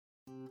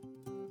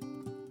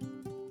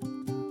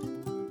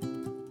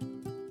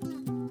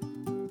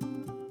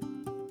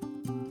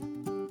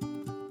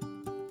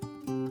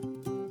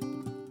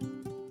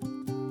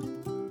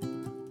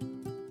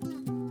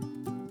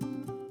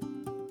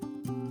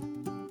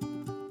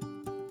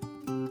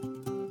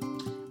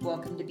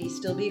Welcome to Be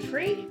Still Be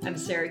Free. I'm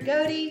Sarah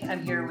Godey.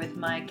 I'm here with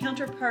my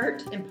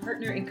counterpart and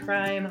partner in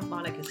crime,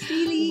 Monica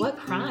Steely. What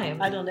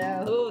crime? I don't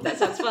know. Oh, that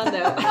sounds fun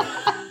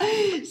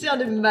though.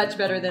 Sounded much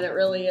better than it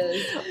really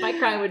is. My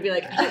crime would be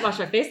like, I didn't wash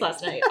my face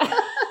last night.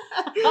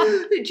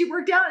 Did you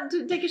work out and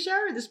to take a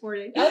shower this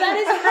morning? Oh, that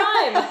is a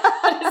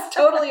crime. That is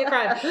totally a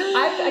crime.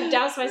 I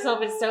doused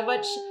myself in so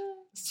much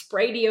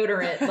spray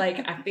deodorant.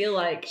 Like, I feel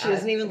like she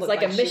doesn't even look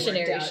like a she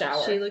missionary worked out.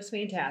 shower. She looks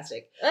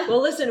fantastic.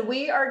 Well, listen,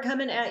 we are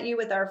coming at you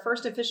with our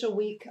first official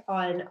week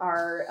on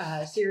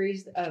our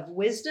series of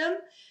wisdom.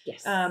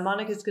 Yes.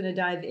 Monica's going to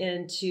dive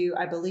into,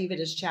 I believe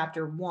it is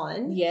chapter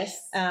 1. Yes.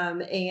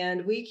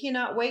 And we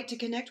cannot wait to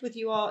connect with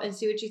you all and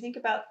see what you think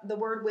about the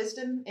word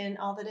wisdom and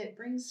all that it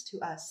brings to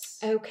us.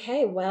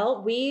 Okay,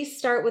 well, we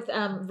start with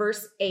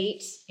verse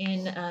 8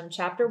 in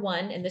chapter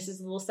 1, and this is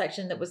a little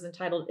section that was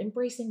entitled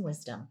Embracing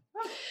Wisdom.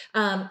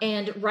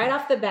 And right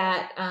off the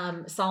bat,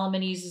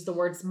 Solomon uses the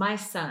words, my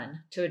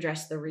son, to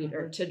address the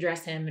reader, to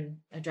address him and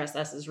address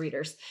us as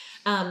readers.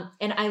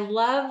 And I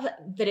love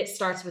that it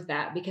starts with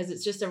that because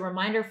it's just a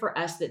reminder for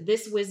us that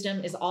this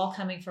wisdom is all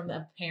coming from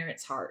a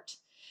parent's heart.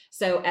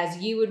 So as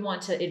you would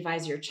want to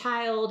advise your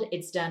child,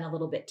 it's done a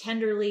little bit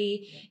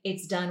tenderly.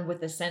 It's done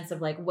with a sense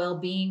of like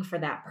well-being for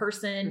that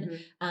person.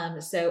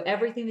 So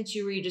everything that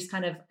you read, just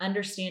kind of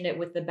understand it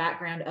with the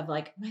background of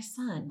like my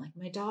son, like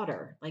my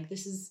daughter, like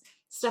this is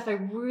stuff I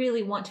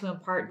really want to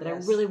impart that I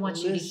really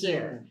want you to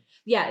hear.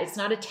 Yeah, it's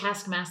not a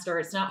taskmaster.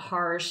 It's not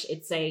harsh.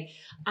 It's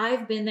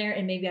I've been there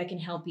and maybe I can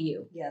help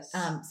you. Yes.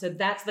 So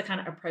that's the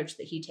kind of approach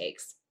that he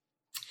takes.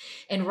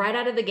 And right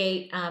out of the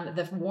gate,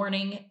 the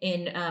warning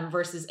in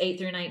verses 8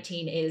 through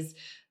 19 is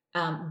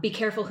be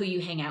careful who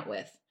you hang out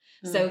with.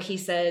 So he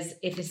says,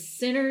 if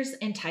sinners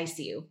entice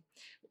you,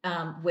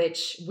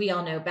 which we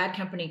all know bad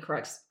company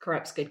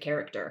corrupts good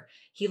character.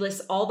 He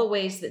lists all the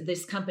ways that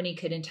this company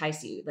could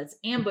entice you. Let's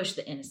ambush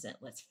the innocent.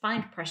 Let's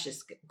find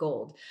precious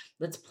gold.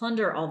 Let's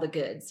plunder all the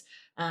goods.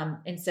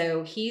 And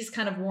so he's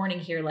kind of warning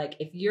here, like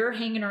if you're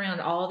hanging around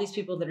all these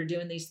people that are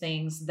doing these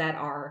things that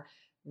are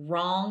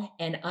wrong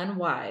and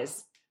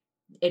unwise,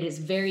 it is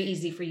very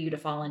easy for you to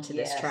fall into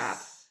this trap.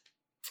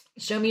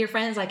 Show me your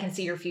friends, I can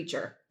see your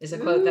future is a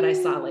quote that I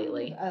saw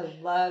lately. I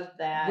love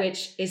that.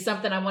 Which is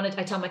something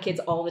I tell my kids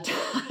all the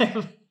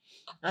time.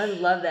 I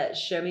love that.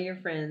 Show me your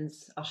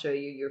friends, I'll show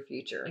you your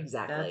future.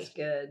 Exactly. That's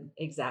good.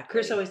 Exactly.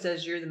 Chris always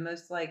says you're the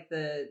most like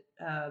the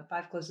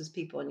 5 closest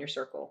people in your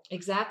circle.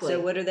 Exactly. So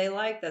what are they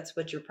like? That's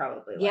what you're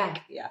probably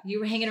like. Yeah. You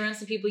were hanging around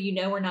some people you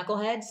know are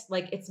knuckleheads.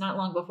 Like it's not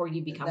long before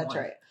you become one. That's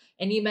right.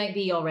 And you might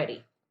be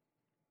already.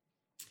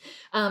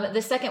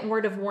 The second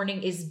word of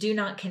warning is do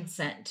not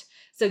consent.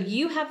 So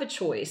you have a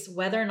choice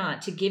whether or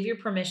not to give your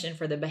permission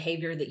for the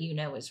behavior that you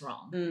know is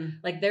wrong.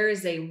 Like there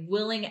is a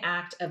willing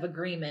act of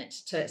agreement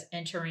to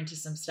enter into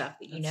some stuff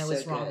that you know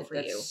is wrong for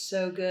you.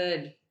 So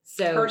good.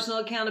 So personal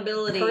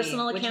accountability. Which we do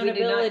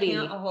not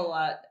count a whole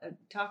lot,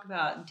 talk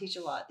about and teach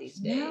a lot these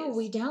days. No,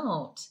 we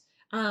don't.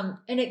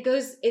 And it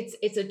goes,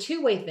 it's a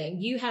two-way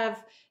thing. You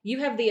have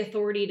the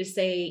authority to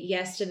say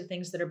yes to the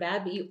things that are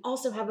bad, but you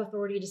also have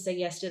authority to say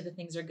yes to the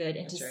things that are good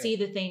and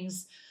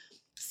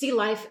see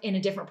life in a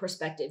different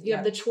perspective. You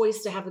have the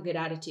choice to have a good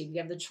attitude. You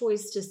have the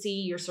choice to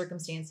see your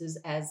circumstances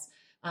as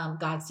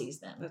God sees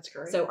them. That's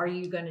great. So are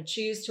you going to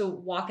choose to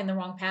walk in the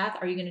wrong path?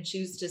 Are you going to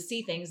choose to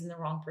see things in the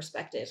wrong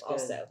perspective?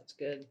 That's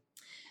good.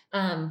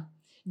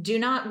 Do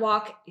not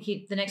walk.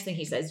 The next thing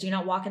he says, do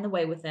not walk in the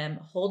way with them.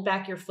 Hold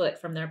back your foot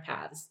from their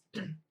paths.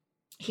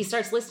 He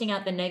starts listing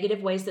out the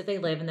negative ways that they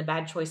live and the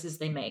bad choices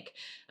they make.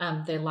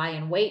 They lie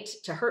in wait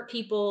to hurt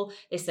people.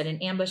 They set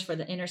an ambush for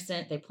the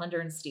innocent. They plunder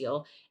and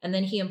steal. And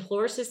then he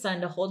implores his son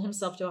to hold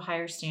himself to a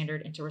higher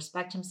standard and to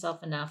respect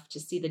himself enough to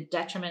see the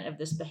detriment of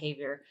this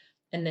behavior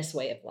and this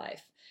way of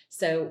life.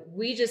 So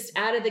we just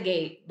out of the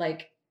gate,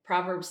 like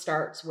Proverbs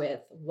starts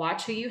with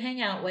watch who you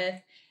hang out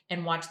with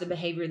and watch the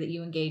behavior that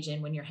you engage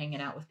in when you're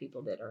hanging out with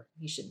people that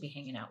you shouldn't be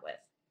hanging out with.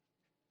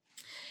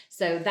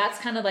 So that's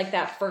kind of like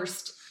that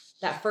first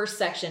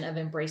section of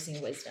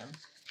embracing wisdom.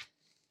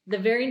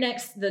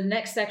 The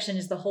next section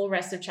is the whole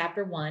rest of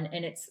chapter 1,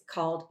 and it's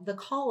called the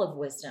call of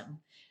wisdom.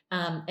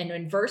 And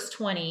in verse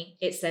 20,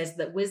 it says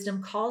that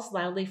wisdom calls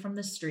loudly from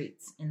the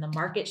streets. In the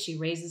market, she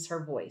raises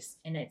her voice.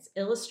 And it's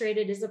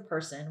illustrated as a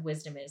person,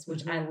 wisdom is,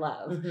 which I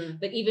love.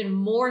 But even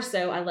more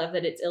so, I love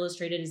that it's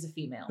illustrated as a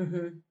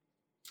female.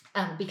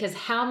 Because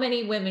how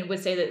many women would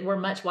say that we're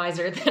much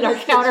wiser than our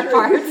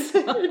counterparts?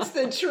 It's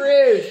the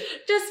truth.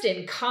 Just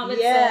in common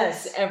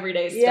sense,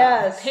 everyday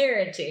stuff.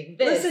 Parenting.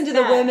 Listen to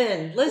the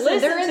women. Listen,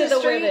 they're in the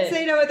streets. Women.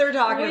 They know what they're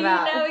talking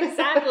about. We know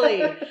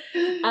exactly.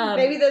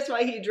 Maybe that's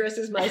why he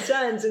addresses my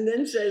sons and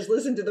then says,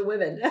 listen to the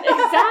women.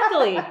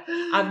 Exactly.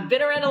 I've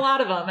been around a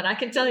lot of them, and I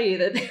can tell you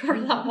that they were a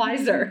lot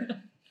wiser.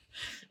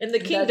 In the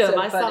kingdom,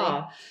 I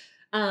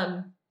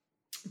saw.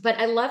 But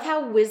I love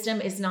how wisdom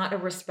is not a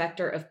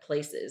respecter of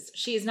places.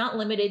 She is not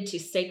limited to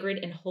sacred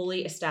and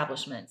holy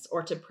establishments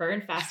or to prayer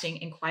and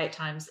fasting and quiet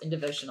times and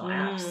devotional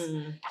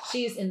apps.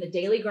 She is in the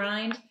daily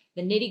grind.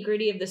 the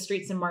nitty-gritty of the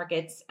streets and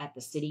markets, at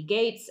the city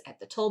gates, at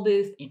the toll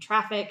booth, in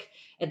traffic,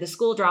 at the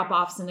school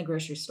drop-offs, in the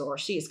grocery store.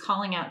 She is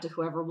calling out to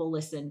whoever will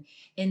listen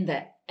in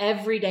the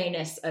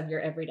everydayness of your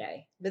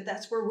everyday. But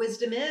that's where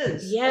wisdom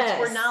is. Yes. That's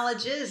where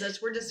knowledge is.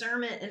 That's where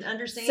discernment and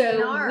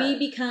understanding are. So we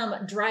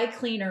become dry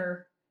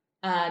cleaner,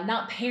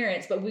 not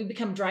parents, but we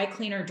become dry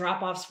cleaner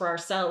drop-offs for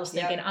ourselves,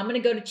 thinking, I'm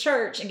going to go to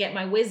church and get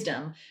my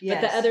wisdom.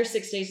 Yes. But the other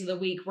 6 days of the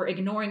week, we're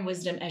ignoring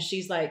wisdom as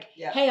she's like,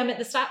 hey, I'm at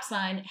the stop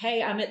sign.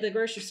 Hey, I'm at the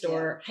grocery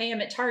store. Hey,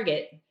 I'm at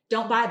Target.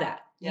 Don't buy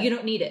that. You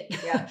don't need it.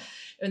 Yeah.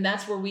 And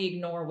that's where we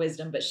ignore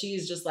wisdom. But she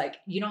is just like,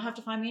 you don't have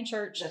to find me in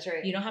church. That's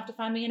right. You don't have to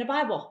find me in a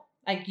Bible.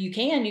 Like you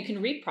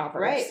can read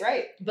Proverbs.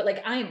 Right. But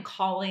like I am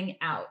calling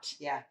out.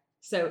 Yeah.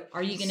 So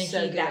are you going to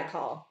heed good. that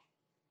call?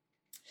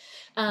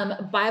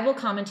 Bible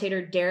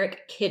commentator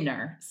Derek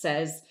Kidner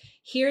says,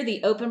 hear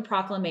the open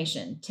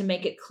proclamation to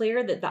make it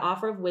clear that the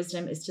offer of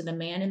wisdom is to the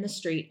man in the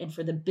street and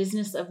for the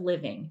business of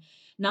living,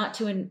 not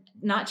to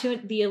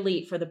the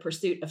elite for the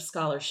pursuit of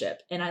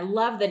scholarship. And I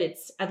love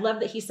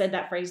that he said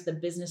that phrase, the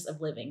business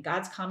of living.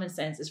 God's common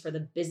sense is for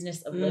the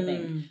business of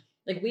living.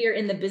 Like we are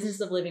in the business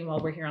of living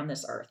while we're here on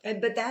this earth.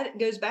 But that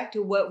goes back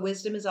to what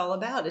wisdom is all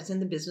about. It's in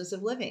the business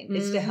of living.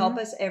 It's to help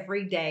us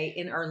every day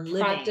in our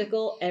living.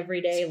 Practical,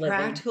 everyday living.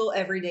 Practical,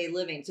 everyday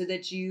living so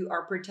that you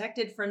are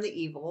protected from the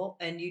evil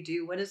and you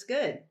do what is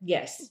good.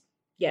 Yes.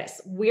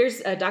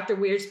 Dr.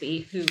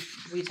 Wearsby, who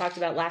we talked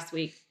about last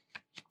week,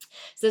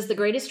 says the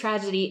greatest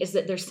tragedy is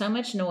that there's so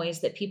much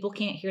noise that people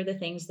can't hear the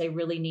things they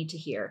really need to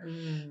hear.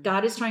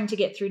 God is trying to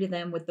get through to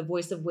them with the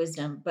voice of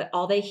wisdom, but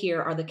all they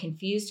hear are the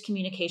confused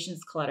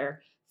communications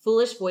clutter,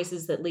 foolish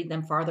voices that lead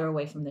them farther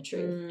away from the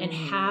truth. And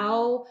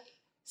how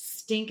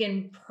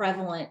stinking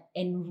prevalent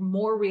and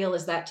more real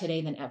is that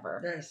today than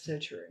ever? That is so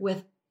true.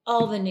 With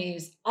all the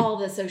news, all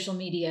the social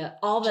media,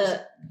 all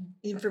the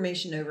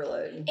information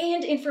overload.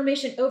 And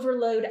information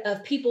overload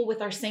of people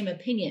with our same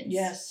opinions.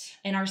 Yes.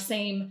 And our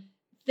same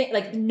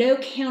like no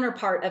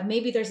counterpart of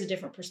maybe there's a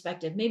different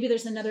perspective. Maybe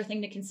there's another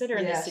thing to consider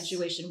in this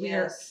situation. We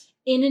are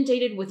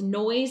inundated with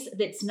noise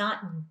that's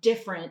not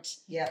different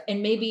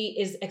and maybe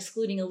is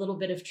excluding a little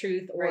bit of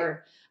truth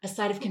or a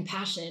side of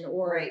compassion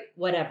or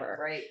whatever.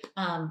 Right.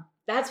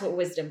 That's what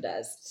wisdom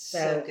does.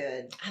 So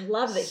good. I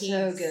love that he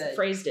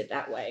phrased it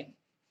that way.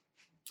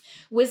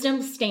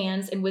 Wisdom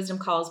stands and wisdom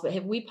calls, but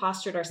have we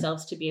postured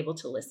ourselves to be able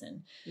to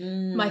listen?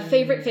 My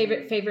favorite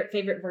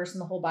verse in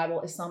the whole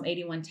Bible is Psalm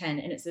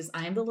 81:10. And it says,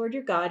 I am the Lord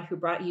your God who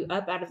brought you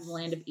up out of the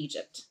land of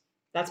Egypt.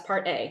 That's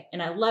part A.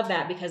 And I love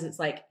that because it's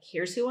like,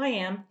 here's who I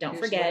am. Don't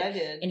forget.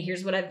 And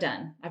here's what I've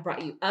done. I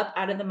brought you up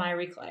out of the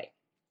miry clay.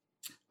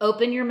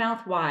 Open your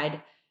mouth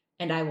wide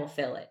and I will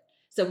fill it.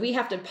 So we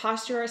have to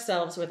posture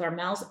ourselves with our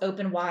mouths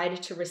open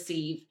wide to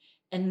receive,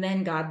 and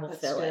then God will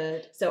fill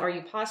it. So are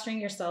you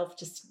posturing yourself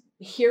to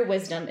hear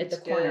wisdom at the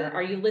corner?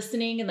 Are you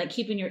listening and like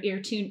keeping your ear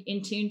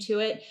in tune to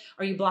it?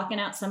 Are you blocking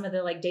out some of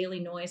the like daily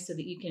noise so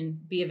that you can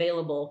be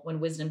available when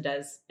wisdom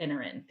does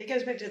enter in? It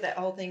goes back to that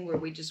whole thing where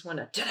we just want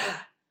to, ta-da!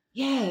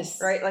 Yes.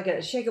 Right? Like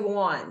a shake of a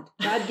wand.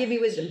 God give me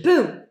wisdom.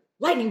 Boom.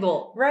 Lightning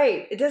bolt.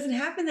 Right. It doesn't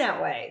happen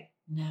that way.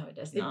 No, it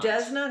does not. It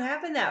does not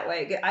happen that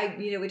way.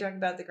 We talked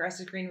about the grass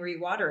is green where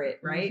you water it,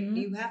 right?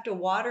 You have to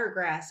water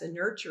grass and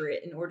nurture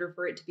it in order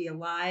for it to be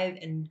alive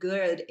and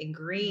good and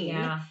green.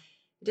 Yeah.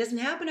 It doesn't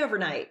happen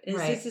overnight. And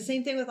it's the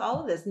same thing with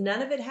all of this.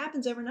 None of it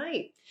happens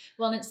overnight.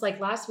 Well, and it's like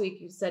last week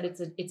you said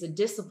it's a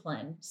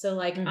discipline. So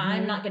like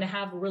I'm not going to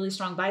have really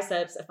strong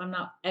biceps if I'm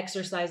not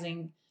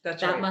exercising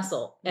that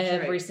muscle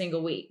every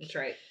single week. That's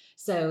right.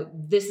 So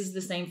this is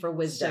the same for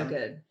wisdom. So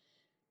good.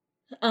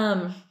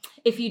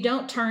 If you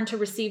don't turn to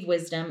receive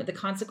wisdom, the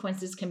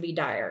consequences can be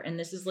dire. And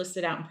this is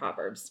listed out in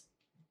Proverbs.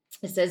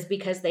 It says,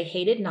 because they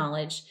hated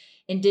knowledge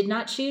and did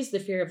not choose the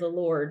fear of the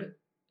Lord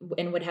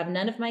and would have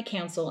none of my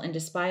counsel and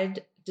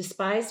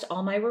despised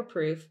all my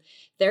reproof.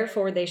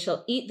 Therefore, they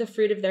shall eat the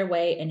fruit of their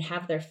way and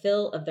have their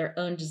fill of their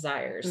own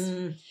desires.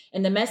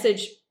 And the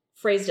Message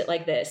phrased it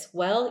like this.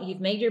 Well,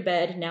 you've made your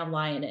bed. Now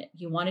lie in it.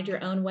 You wanted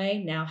your own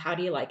way. Now, how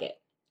do you like it?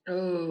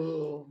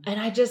 Oh,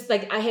 and I just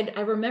like,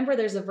 I remember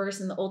there's a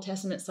verse in the Old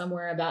Testament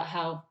somewhere about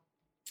how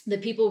the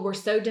people were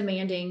so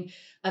demanding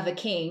of a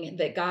king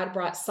that God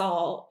brought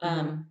Saul.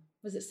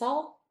 Was it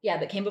Saul? Yeah.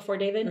 That came before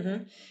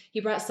David.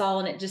 He brought Saul,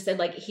 and it just said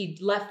like, he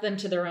left them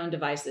to their own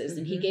devices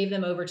and he gave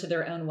them over to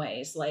their own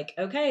ways. Like,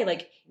 okay,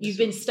 like you've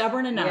been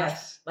stubborn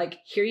enough. Like,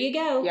 here you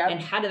go.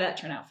 And how did that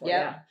turn out for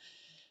you?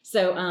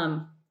 So,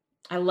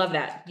 I love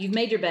that. You've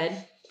made your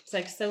bed. It's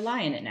like, so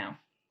lie in it now.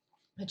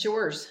 It's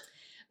yours.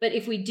 But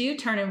if we do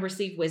turn and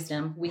receive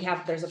wisdom,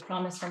 there's a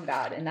promise from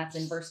God, and that's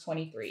in verse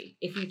 23.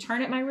 If you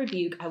turn at my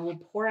rebuke, I will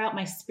pour out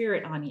my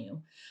spirit on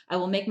you. I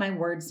will make my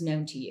words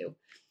known to you.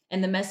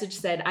 And the Message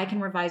said, I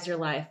can revise your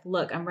life.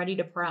 Look, I'm ready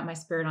to pour out my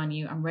spirit on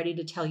you. I'm ready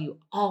to tell you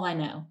all I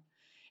know.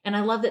 And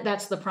I love that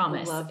that's the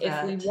promise.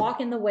 If we walk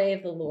in the way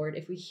of the Lord,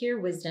 if we hear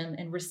wisdom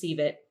and receive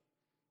it,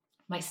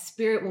 my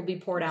spirit will be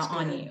poured out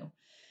on you.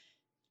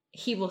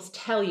 He will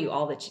tell you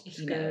all that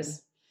he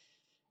knows.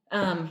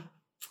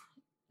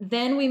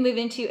 Then we move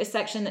into a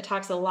section that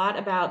talks a lot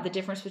about the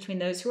difference between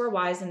those who are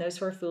wise and those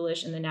who are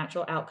foolish and the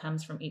natural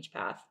outcomes from each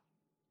path.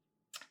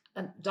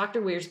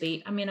 Dr.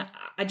 Wiersbe, I mean,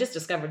 I just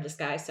discovered this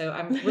guy, so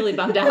I'm really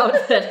bummed out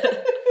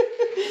that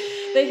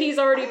he's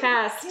already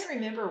passed. I can't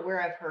remember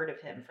where I've heard of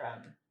him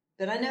from,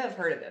 but I know I've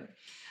heard of him.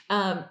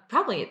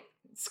 Probably at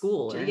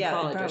school or in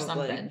college probably. or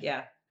something.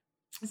 Yeah.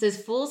 It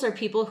says, fools are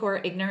people who are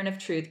ignorant of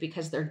truth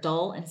because they're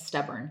dull and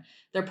stubborn.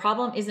 Their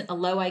problem isn't a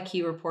low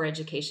IQ or poor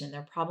education.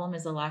 Their problem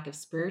is a lack of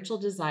spiritual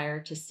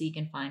desire to seek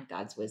and find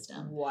God's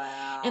wisdom.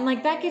 Wow. And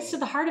like that gets to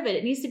the heart of it.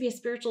 It needs to be a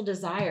spiritual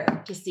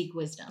desire to seek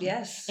wisdom.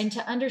 Yes. And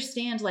to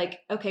understand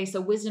like, okay,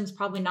 so wisdom's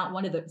probably not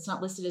it's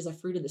not listed as a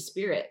fruit of the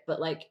spirit, but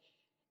like,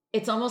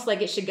 it's almost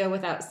like it should go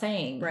without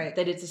saying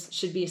that it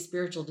should be a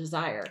spiritual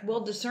desire. Well,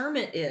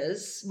 discernment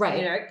is,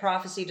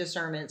 prophecy,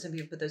 discernment. Some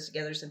people put those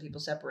together. Some people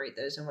separate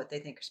those and what they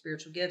think are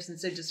spiritual gifts. And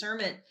so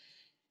discernment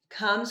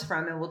comes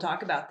from, and we'll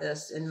talk about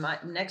this in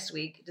next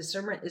week,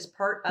 discernment is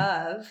part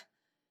of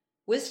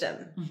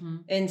wisdom. Mm-hmm.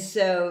 And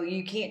so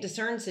you can't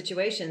discern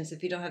situations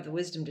if you don't have the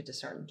wisdom to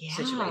discern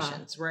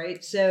situations,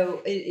 right?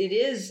 So it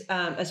is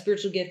a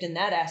spiritual gift in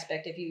that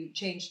aspect if you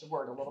change the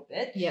word a little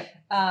bit. Yeah.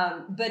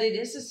 But it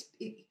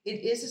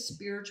is a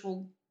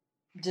spiritual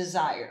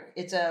desire.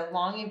 It's a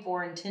longing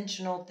for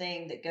intentional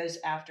thing that goes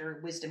after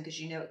wisdom because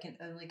you know it can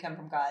only come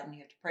from God and you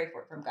have to pray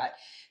for it from God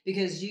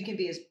because you can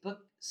be as book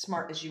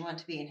smart as you want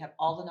to be and have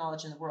all the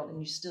knowledge in the world and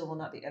you still will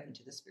not be open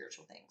to the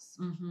spiritual things.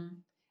 Mm-hmm.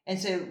 And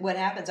so what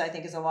happens, I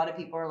think, is a lot of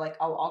people are like,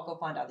 oh, I'll go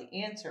find out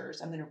the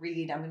answers. I'm going to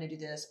read. I'm going to do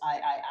this.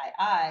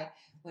 I.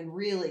 When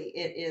really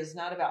it is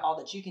not about all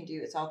that you can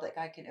do. It's all that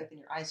God can open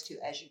your eyes to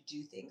as you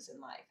do things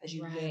in life, as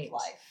you live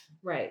life.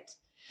 Right.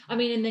 I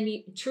mean, and then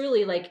you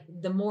truly like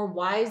the more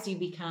wise you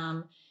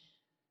become,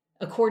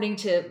 according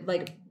to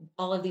like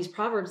all of these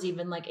proverbs,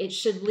 even like it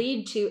should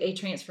lead to a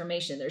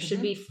transformation. There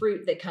should be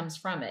fruit that comes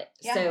from it.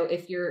 Yeah. So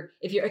if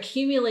you're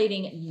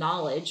accumulating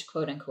knowledge,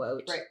 quote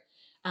unquote,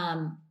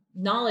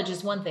 knowledge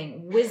is one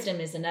thing.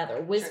 Wisdom is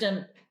another.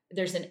 Wisdom,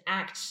 there's an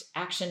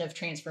action of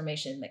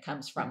transformation that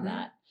comes from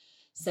that.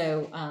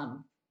 So,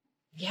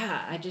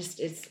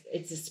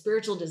 it's a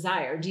spiritual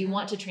desire. Do you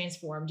want to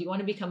transform? Do you want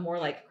to become more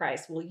like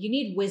Christ? Well, you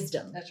need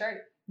wisdom. That's right.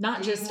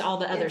 Not just all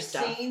the other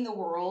stuff. Seeing the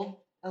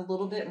world a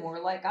little bit more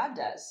like God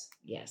does.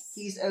 Yes.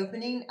 He's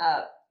opening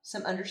up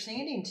some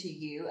understanding to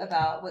you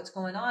about what's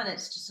going on.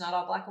 It's just not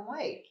all black and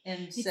white.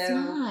 And it's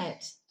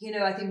not.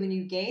 I think when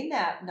you gain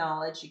that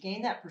knowledge, you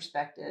gain that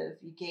perspective,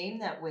 you gain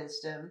that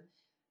wisdom,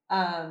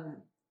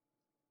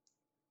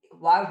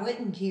 why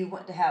wouldn't you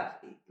want to have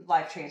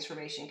life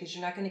transformation? Because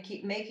you're not going to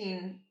keep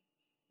making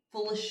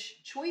foolish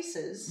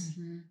choices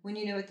when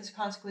you know what the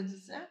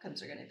consequences and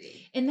outcomes are going to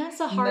be. And that's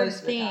a hard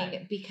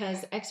thing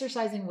because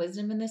exercising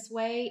wisdom in this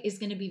way is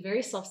going to be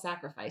very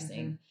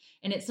self-sacrificing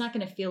and it's not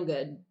going to feel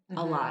good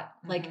a lot.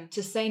 Like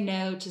to say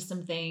no to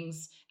some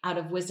things out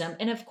of wisdom.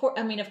 And of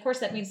course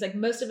that means like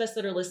most of us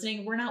that are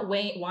listening, we're not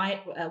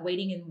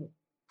waiting and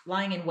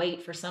lying in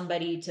wait for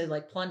somebody to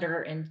like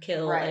plunder and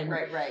kill.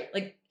 Right.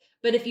 Like,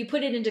 but if you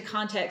put it into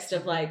context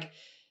of like,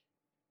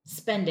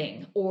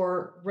 spending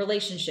or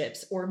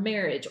relationships or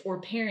marriage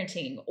or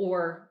parenting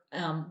or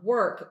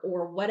work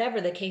or whatever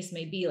the case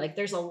may be, like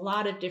there's a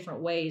lot of different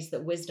ways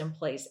that wisdom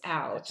plays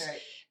out. That's right.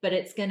 But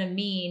it's going to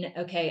mean,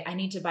 okay, I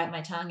need to bite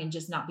my tongue and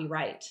just not be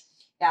right.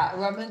 Yeah,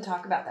 well, I'm going to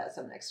talk about that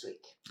some next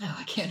week. Oh,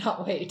 I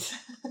cannot wait.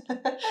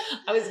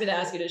 I was going to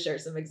ask you to share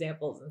some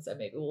examples, and so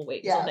maybe we'll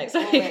wait until next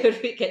week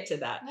if we get to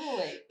that. We'll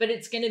wait. But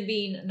it's going to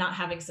be not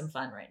having some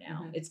fun right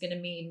now. It's going to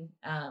mean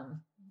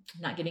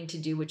not getting to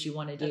do what you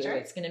want to do. Right.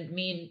 It's going to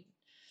mean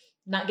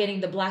not getting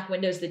the black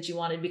windows that you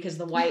wanted because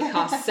the white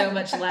costs so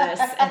much less,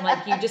 and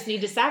like you just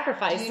need to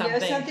sacrifice something.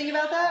 Do you know something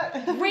about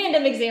that?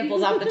 Random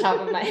examples off the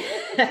top of my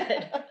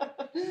head.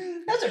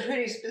 Those are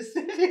pretty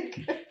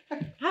specific.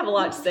 I have a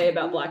lot to say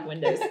about black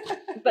windows,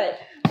 but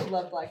I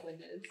love black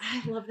windows.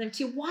 I love them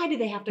too. Why do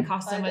they have to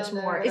cost so much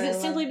more? Is it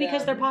simply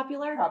because they're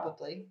popular?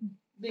 Probably.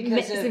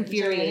 Because it's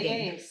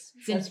infuriating.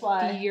 That's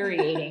why. It's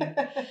infuriating.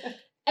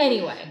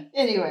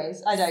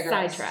 Anyways, I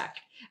digress. Sidetrack.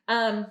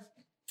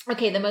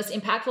 Okay, the most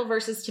impactful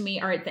verses to me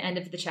are at the end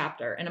of the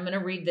chapter, and I'm going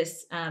to read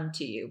this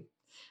to you,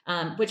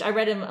 which I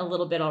read them a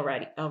little bit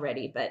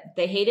already, but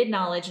they hated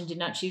knowledge and did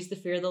not choose the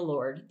fear of the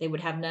Lord. They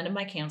would have none of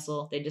my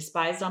counsel. They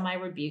despised all my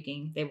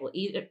rebuking. They will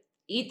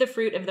eat the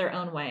fruit of their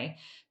own way,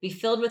 be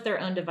filled with their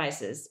own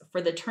devices.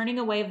 For the turning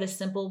away of the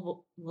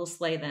simple will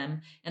slay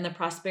them, and the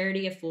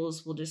prosperity of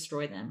fools will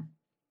destroy them.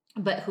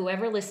 But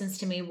whoever listens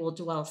to me will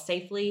dwell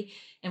safely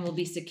and will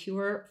be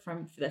secure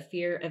from the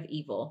fear of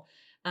evil.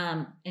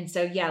 And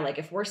so, like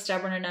if we're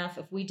stubborn enough,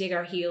 if we dig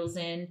our heels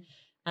in,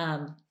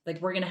 like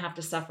we're going to have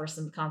to suffer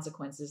some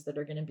consequences that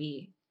are going to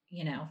be,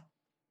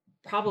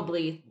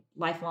 probably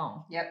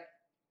lifelong. Yep.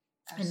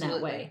 Absolutely. In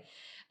that way.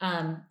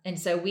 And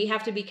so we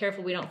have to be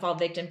careful we don't fall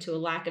victim to a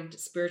lack of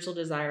spiritual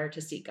desire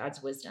to seek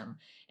God's wisdom.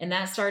 And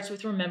that starts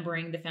with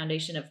remembering the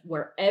foundation of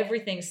where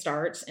everything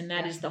starts. And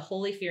that is the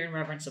holy fear and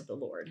reverence of the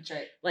Lord. That's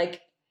right.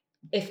 Like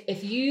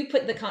if you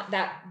put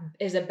that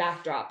as a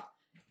backdrop,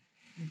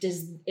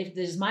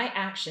 if my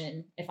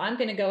action, if I'm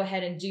going to go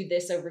ahead and do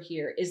this over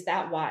here, is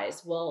that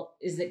wise? Well,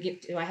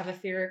 do I have a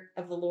fear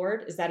of the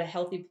Lord? Is that a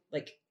healthy,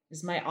 like,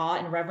 is my awe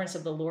and reverence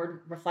of the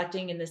Lord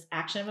reflecting in this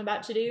action I'm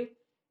about to do?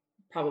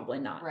 Probably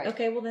not. Right.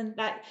 Okay, well then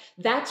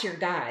that's your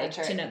guide. That's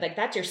right. To know, like,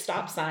 that's your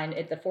stop sign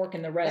at the fork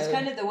in the road. It's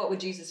kind of the what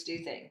would Jesus do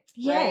thing.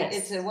 Yes. Right?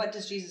 It's a what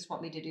does Jesus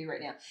want me to do right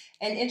now?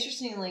 And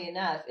interestingly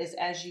enough, is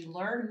as you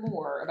learn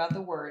more about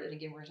the word, and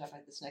again, we're going to talk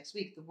about this next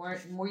week, the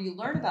more you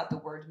learn about the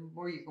word, the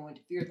more you're going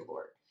to fear the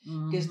Lord.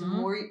 Because the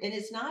more, and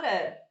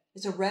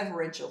it's a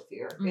reverential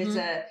fear.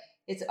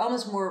 It's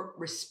almost more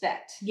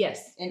respect.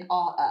 Yes. And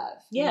awe of.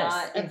 Yes,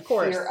 not of in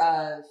course. fear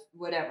of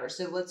whatever.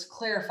 So let's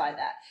clarify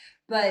that.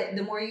 But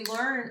the more you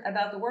learn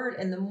about the word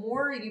and the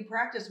more you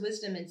practice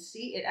wisdom and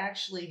see it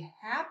actually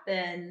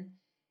happen,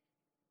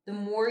 the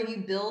more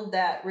you build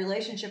that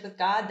relationship with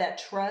God, that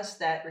trust,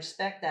 that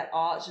respect, that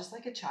awe. It's just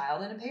like a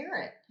child and a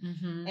parent.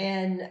 Mm-hmm.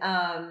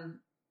 And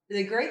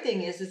the great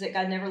thing is that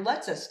God never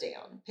lets us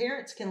down.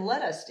 Parents can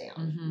let us down.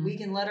 Mm-hmm. We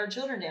can let our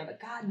children down,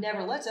 but God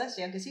never lets us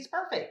down because he's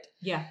perfect.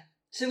 Yeah.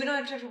 So we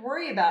don't have to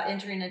worry about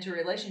entering into a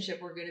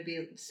relationship we're going to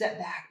be set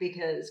back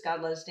because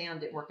God let us down,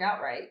 didn't work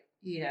out right.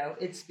 You know,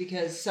 it's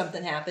because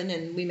something happened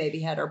and we maybe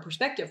had our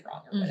perspective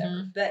wrong or whatever.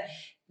 Mm-hmm. But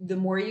the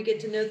more you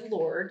get to know the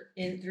Lord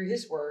and through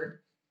his word,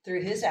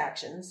 through his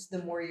actions, the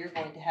more you're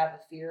going to have a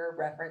fear,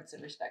 reverence,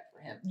 and respect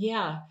for him.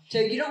 Yeah. So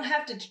you don't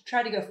have to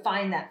try to go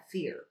find that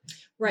fear.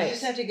 Right. You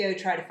just have to go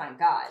try to find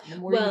God. The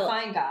more you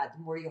find God,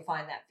 the more you'll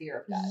find that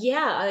fear of God.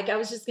 Yeah. Like I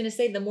was just going to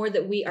say, the more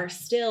that we are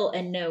still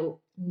and know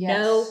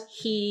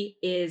he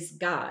is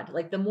God,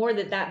 like the more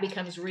that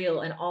becomes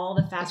real and all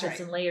the facets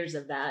and layers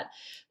of that,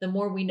 the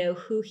more we know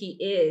who he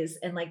is.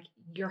 And like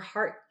your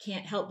heart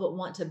can't help but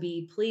want to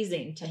be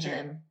pleasing to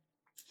him.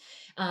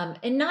 Right.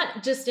 And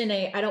not just in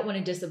I don't want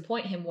to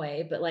disappoint him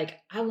way, but like,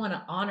 I want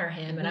to honor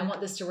him and I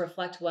want this to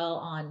reflect well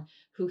on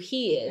who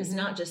he is,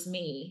 not just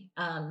me.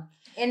 And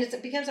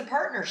it becomes a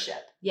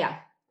partnership. Yeah.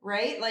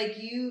 Right? Like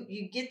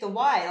you get the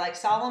why, like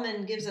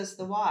Solomon gives us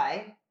the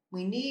why.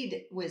 We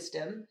need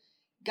wisdom.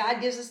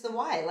 God gives us the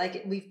why.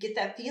 Like we get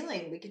that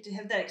feeling, we get to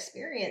have that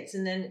experience.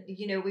 And then,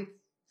 we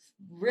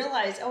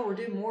realize, we're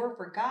doing more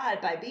for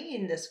God by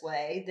being this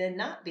way than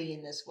not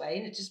being this way.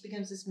 And it just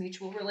becomes this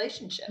mutual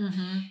relationship.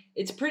 Mm-hmm.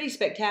 It's pretty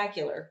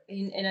spectacular.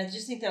 And I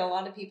just think that a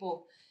lot of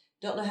people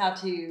don't know how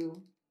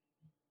to,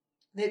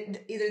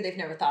 either they've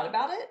never thought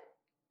about it,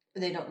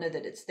 or they don't know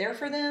that it's there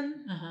for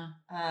them.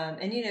 Uh-huh.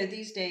 And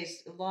these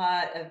days, a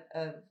lot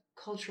of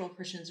cultural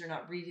Christians are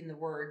not reading the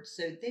word.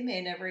 So they may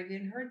have never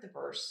even heard the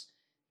verse,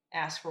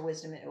 ask for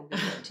wisdom and it will be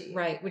given to you.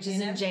 Right, which is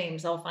in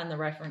James. I'll find the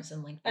reference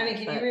and link that.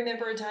 Can you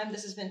remember a time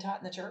this has been taught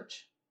in the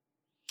church?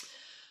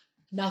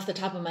 Not off the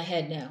top of my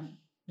head,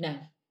 no.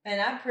 And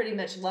I pretty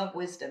much love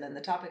wisdom and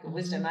the topic of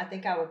wisdom. I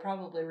think I would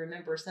probably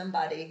remember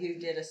somebody who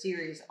did a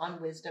series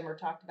on wisdom or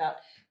talked about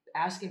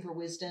asking for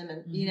wisdom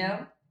and,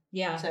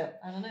 Yeah. So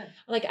I don't know.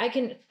 Like I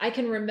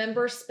can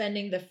remember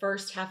spending the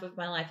first half of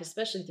my life,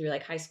 especially through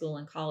like high school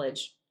and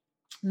college,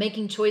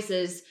 making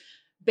choices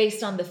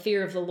based on the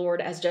fear of the Lord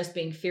as just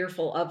being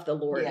fearful of the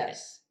Lord.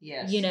 Yes.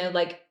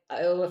 Like,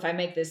 if I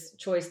make this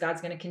choice,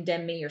 God's going to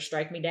condemn me or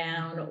strike me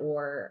down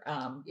or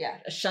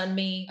shun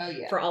me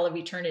for all of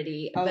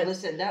eternity. Oh, but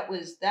listen, that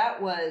was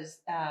that was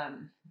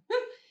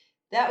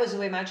the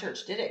way my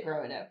church did it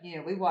growing up.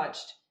 We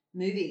watched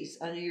movies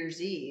on New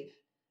Year's Eve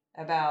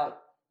about,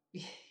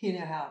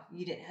 how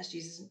you didn't ask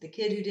Jesus. The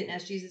kid who didn't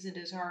ask Jesus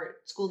into his heart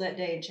at school that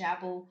day in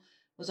chapel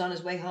was on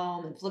his way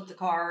home and flipped the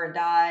car and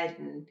died.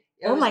 And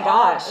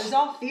gosh. It was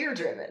all fear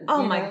driven.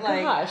 Oh my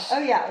gosh.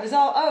 Oh yeah. It was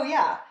all, oh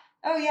yeah.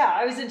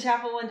 I was in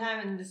chapel one time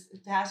and this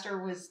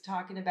pastor was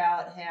talking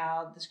about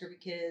how this group of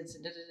kids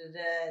and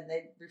and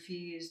they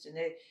refused and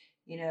they,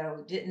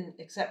 didn't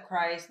accept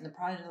Christ and the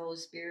pride of the Holy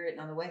Spirit.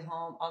 And on the way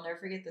home, I'll never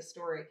forget the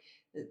story.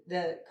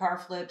 The car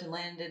flipped and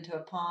landed into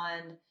a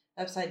pond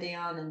upside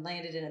down and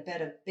landed in a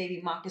bed of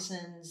baby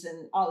moccasins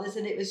and all this.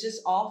 And it was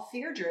just all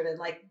fear driven.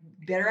 Like,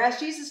 better ask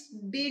Jesus to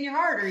be in your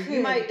heart or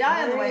you might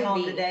die on the way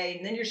home today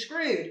and then you're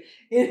screwed.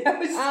 So,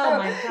 oh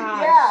my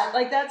gosh. Yeah.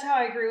 Like that's how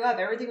I grew up.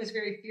 Everything was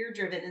very fear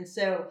driven. And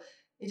so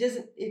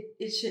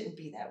it shouldn't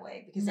be that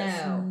way because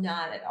that's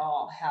not at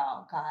all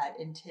how God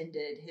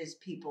intended his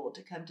people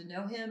to come to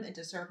know him and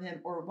to serve him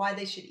or why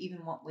they should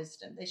even want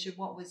wisdom. They should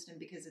want wisdom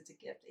because it's a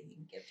gift that he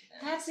can give to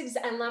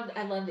them.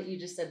 I love that you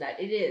just said that.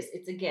 It is.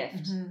 It's a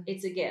gift. Mm-hmm.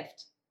 It's a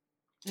gift.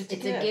 It's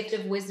a gift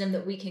of wisdom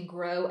that we can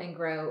grow and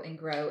grow and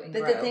grow and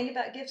grow. But the thing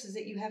about gifts is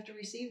that you have to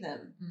receive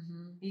them.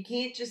 Mm-hmm. You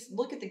can't just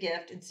look at the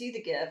gift and see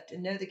the gift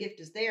and know the gift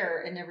is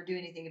there and never do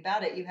anything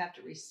about it. You have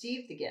to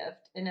receive the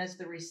gift. And as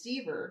the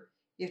receiver,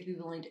 you have to be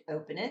willing to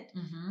open it,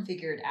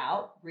 figure it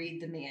out,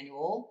 read the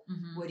manual.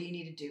 What do you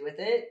need to do with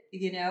it?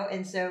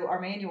 And so our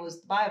manual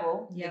is the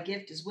Bible. Yep. The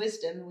gift is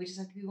wisdom. And we just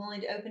have to be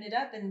willing to open it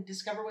up and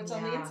discover what's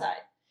on the inside.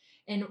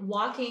 And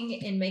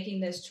walking and making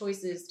those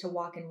choices to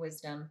walk in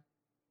wisdom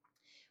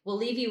will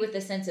leave you with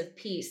a sense of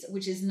peace,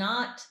 which is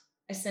not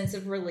a sense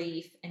of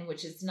relief and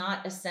which is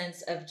not a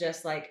sense of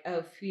just like,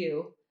 oh,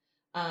 phew.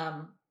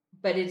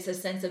 but it's a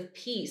sense of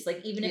peace.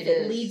 Like even if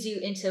it leads you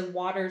into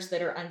waters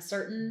that are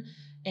uncertain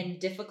and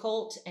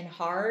difficult and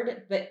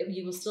hard, but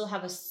you will still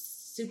have a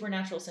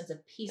supernatural sense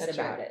of peace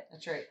about it.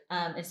 That's right.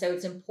 And so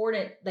it's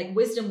important, like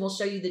wisdom will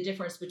show you the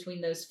difference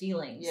between those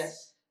feelings.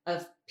 Yes.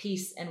 Of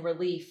peace and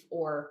relief,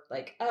 or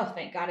like, oh,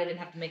 thank God I didn't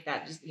have to make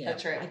that. Just,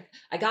 That's right.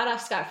 I got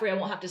off scot-free. I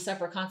won't have to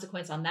suffer a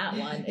consequence on that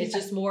one. It's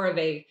just more of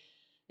a,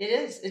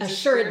 it's a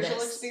spiritual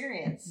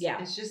experience.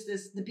 Yeah. It's just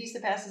the peace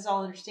that passes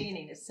all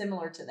understanding is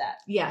similar to that.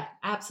 Yeah,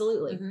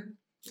 absolutely. Mm-hmm.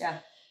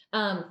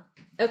 Yeah.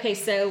 Okay.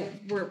 So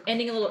we're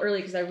ending a little early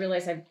because I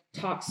realize I've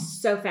talked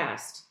so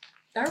fast.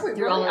 Are we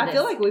really? I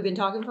feel like we've been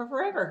talking for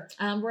forever.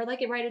 We're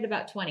like right at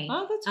about 20.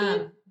 Oh, that's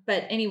good.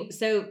 But anyway,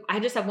 so I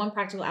just have one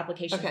practical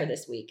application for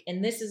this week.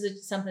 And this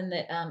is something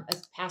that a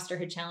pastor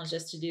had challenged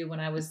us to do when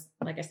I was,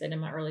 like I said, in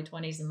my early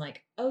 20s. And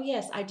like, oh,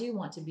 yes, I do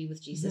want to be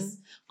with Jesus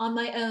on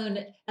my own,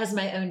 as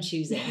my own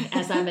choosing,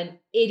 as I'm an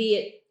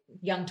idiot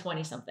young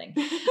 20-something.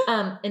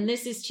 And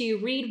this is to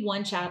read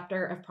one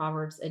chapter of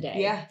Proverbs a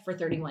day for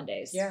 31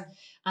 days. Yeah.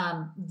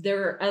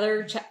 There are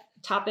other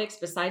topics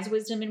besides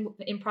wisdom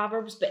in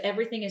Proverbs, but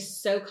everything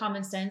is so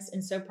common sense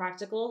and so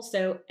practical.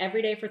 So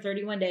every day for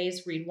 31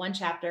 days, read one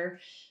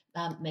chapter,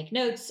 make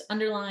notes,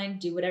 underline,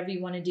 do whatever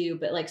you want to do,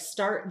 but like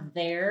start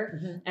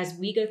there as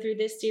we go through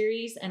this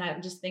series. And I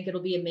just think it'll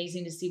be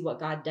amazing to see what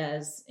God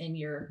does in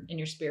your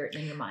spirit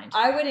and in your mind.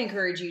 I would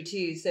encourage you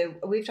too. So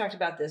we've talked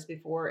about this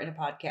before in a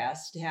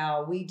podcast,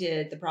 how we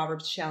did the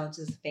Proverbs challenge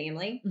as a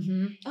family.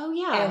 Oh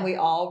yeah. And we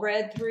all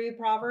read through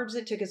Proverbs.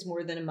 It took us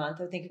more than a month.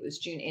 I think it was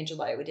June and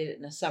July. We did it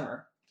in the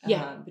summer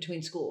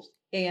between schools.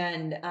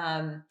 And,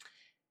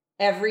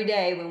 every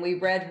day when we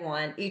read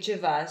one, each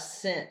of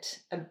us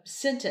sent a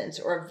sentence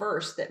or a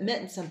verse that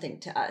meant something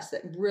to us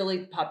that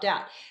really popped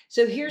out.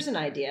 So here's an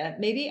idea.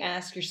 Maybe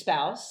ask your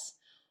spouse,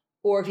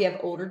 or if you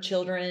have older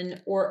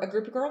children or a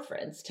group of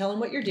girlfriends, tell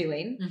them what you're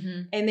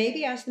doing and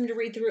maybe ask them to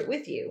read through it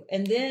with you,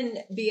 and then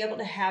be able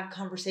to have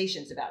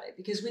conversations about it.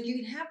 Because when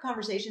you can have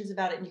conversations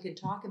about it and you can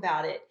talk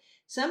about it,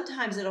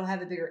 sometimes it'll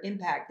have a bigger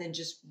impact than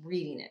just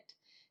reading it.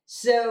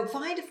 So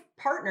find a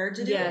partner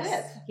to do it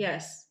with.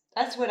 Yes.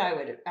 That's what I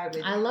would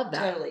love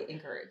that. Totally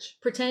encourage.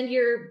 Pretend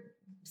you're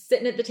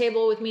sitting at the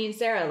table with me and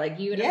Sarah, like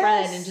you and a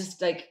friend, and just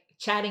like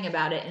chatting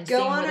about it and go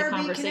seeing on where our the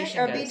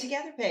conversation goes. Our Be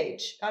Together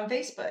page on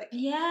Facebook.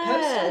 Yes.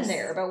 Post on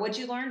there about what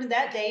you learned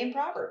that day in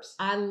Proverbs.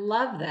 I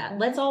love that.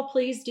 Let's all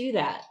please do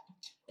that.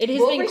 It has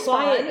been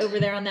quiet over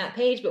there on that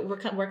page, but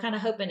we're kind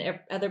of hoping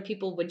other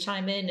people would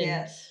chime in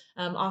and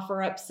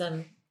offer up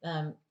some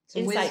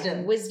insight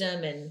and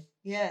wisdom and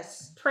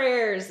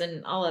prayers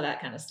and all of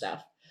that kind of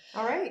stuff.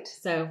 All right.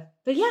 So,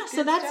 but yeah,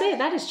 so that's it.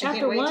 That is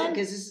chapter 1.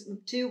 Because this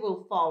 2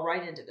 will fall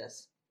right into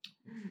this.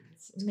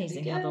 It's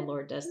amazing how the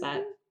Lord does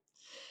that.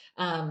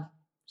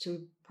 Should we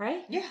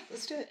pray? Yeah,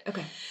 let's do it.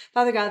 Okay.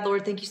 Father God,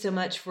 Lord, thank you so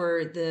much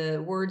for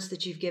the words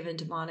that you've given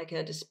to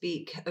Monica to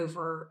speak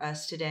over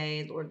us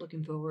today. Lord,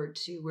 looking forward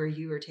to where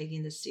you are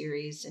taking this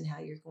series and how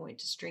you're going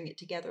to string it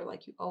together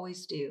like you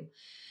always do.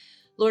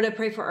 Lord, I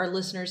pray for our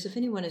listeners. If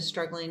anyone is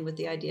struggling with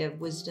the idea of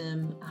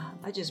wisdom,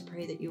 I just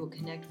pray that you will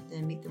connect with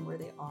them, meet them where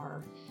they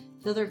are.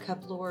 Fill their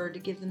cup, Lord, to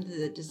give them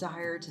the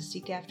desire to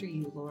seek after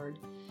you, Lord.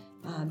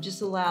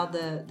 Just allow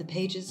the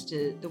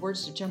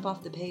words to jump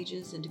off the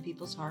pages into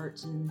people's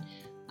hearts and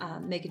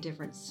make a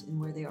difference in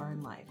where they are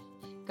in life.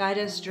 Guide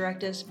us,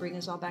 direct us, bring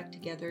us all back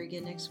together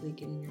again next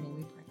week. And in your name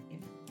we pray.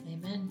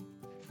 Amen. Amen.